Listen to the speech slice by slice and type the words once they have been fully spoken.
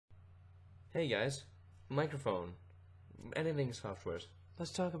Hey guys, microphone, editing softwares.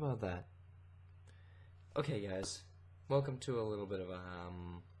 Let's talk about that. Okay guys, welcome to a little bit of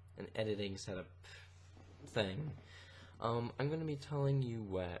an editing setup thing. I'm going to be telling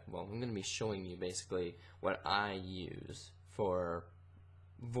you I'm going to be showing you basically what I use for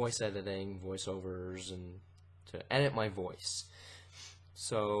voice editing, voiceovers, and to edit my voice.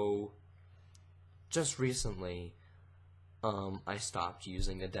 So, just recently, I stopped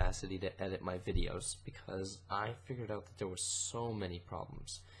using Audacity to edit my videos because I figured out that there were so many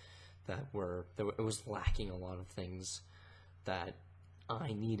problems that it was lacking a lot of things that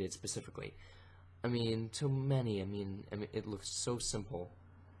I needed specifically. I mean, too many. I mean, it looks so simple,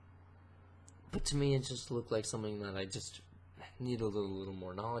 but to me, it just looked like something that I just need a little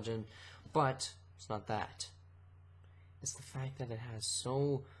more knowledge in. But it's not that. It's the fact that it has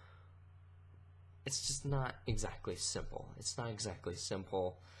so. It's just not exactly simple. It's not exactly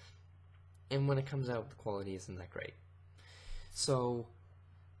simple, and when it comes out, the quality isn't that great. So,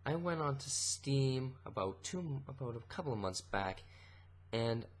 I went on to Steam about a couple of months back,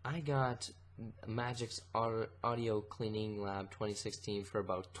 and I got Magix Audio Cleaning Lab 2016 for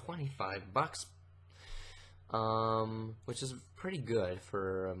about $25, which is pretty good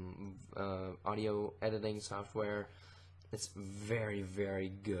for audio editing software. It's very, very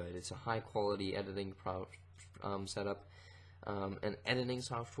good. It's a high quality editing setup and editing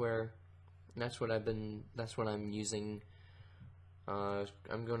software. That's what I'm using.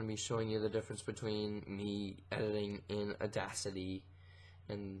 I'm going to be showing you the difference between me editing in Audacity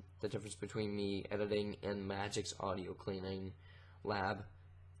and the difference between me editing in Magix Audio Cleaning Lab,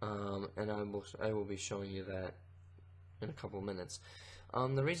 and I will be showing you that in a couple of minutes.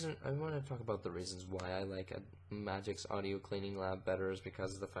 The reason I want to talk about the reasons why I like a Magix Audio Cleaning Lab better is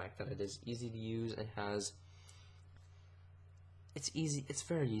because of the fact that it is easy to use. It's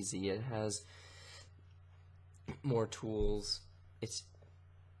very easy. It has more tools. It's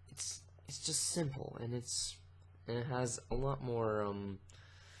just simple, and it has a lot more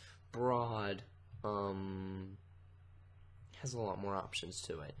broad. Has a lot more options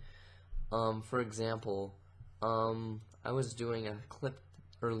to it. For example, I was doing a clip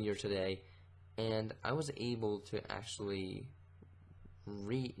earlier today, and I was able to actually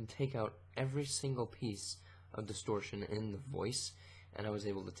take out every single piece of distortion in the voice, and I was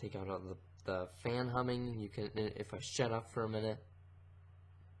able to take out all the fan humming. You can, if I shut up for a minute,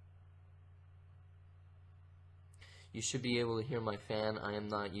 you should be able to hear my fan. I'm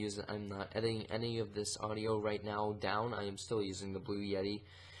not editing any of this audio right now down. I am still using the Blue Yeti.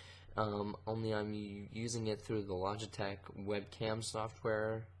 Only I'm using it through the Logitech webcam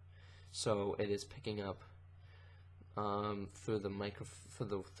software, so it is picking up through the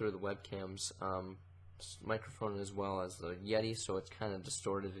webcam's microphone as well as the Yeti, so it's kind of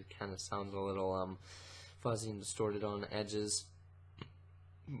distorted. It kind of sounds a little fuzzy and distorted on the edges,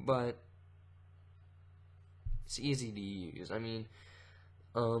 but it's easy to use. I mean,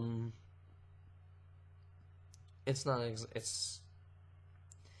 it's not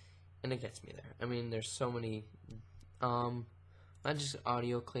and it gets me there. I mean, there's so many. Magix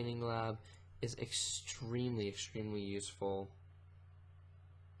Audio Cleaning Lab is extremely useful.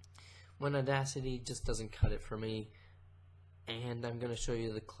 When Audacity just doesn't cut it for me, and I'm going to show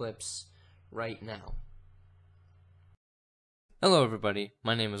you the clips right now. Hello everybody,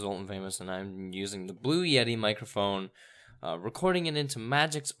 my name is Olton Famous, and I'm using the Blue Yeti microphone, recording it into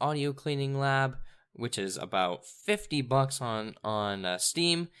Magix Audio Cleaning Lab, which is about $50 on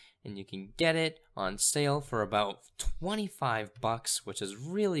Steam, and you can get it on sale for about $25, which is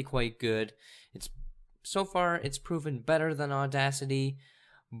really quite good. So far it's proven better than Audacity,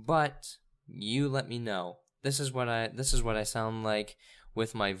 but you let me know. This is what I sound like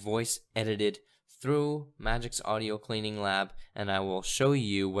with my voice edited through Magix Audio Cleaning Lab, and I will show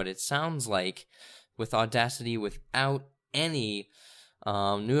you what it sounds like with Audacity without any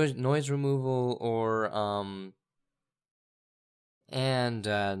noise removal or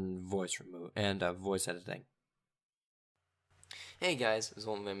voice editing. Hey guys, it's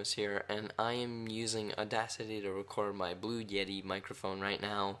Olton Famous here, and I am using Audacity to record my Blue Yeti microphone right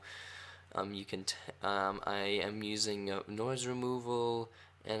now. I am using noise removal,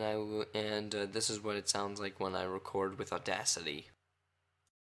 and this is what it sounds like when I record with Audacity.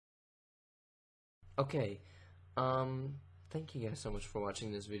 Okay, thank you guys so much for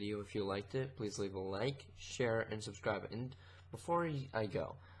watching this video. If you liked it, please leave a like, share, and subscribe. And before I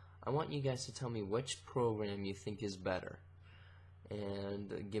go, I want you guys to tell me which program you think is better,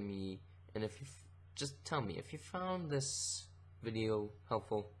 and just tell me if you found this video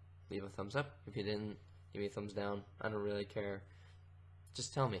helpful. Leave a thumbs up. If you didn't, give me a thumbs down. I don't really care.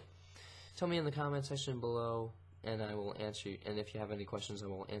 Just tell me. tell me in the comment section below, and I will answer you. And if you have any questions, I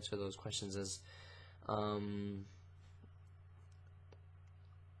will answer those questions as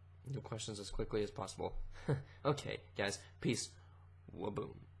quickly as possible. Okay, guys, peace.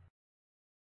 Waboom.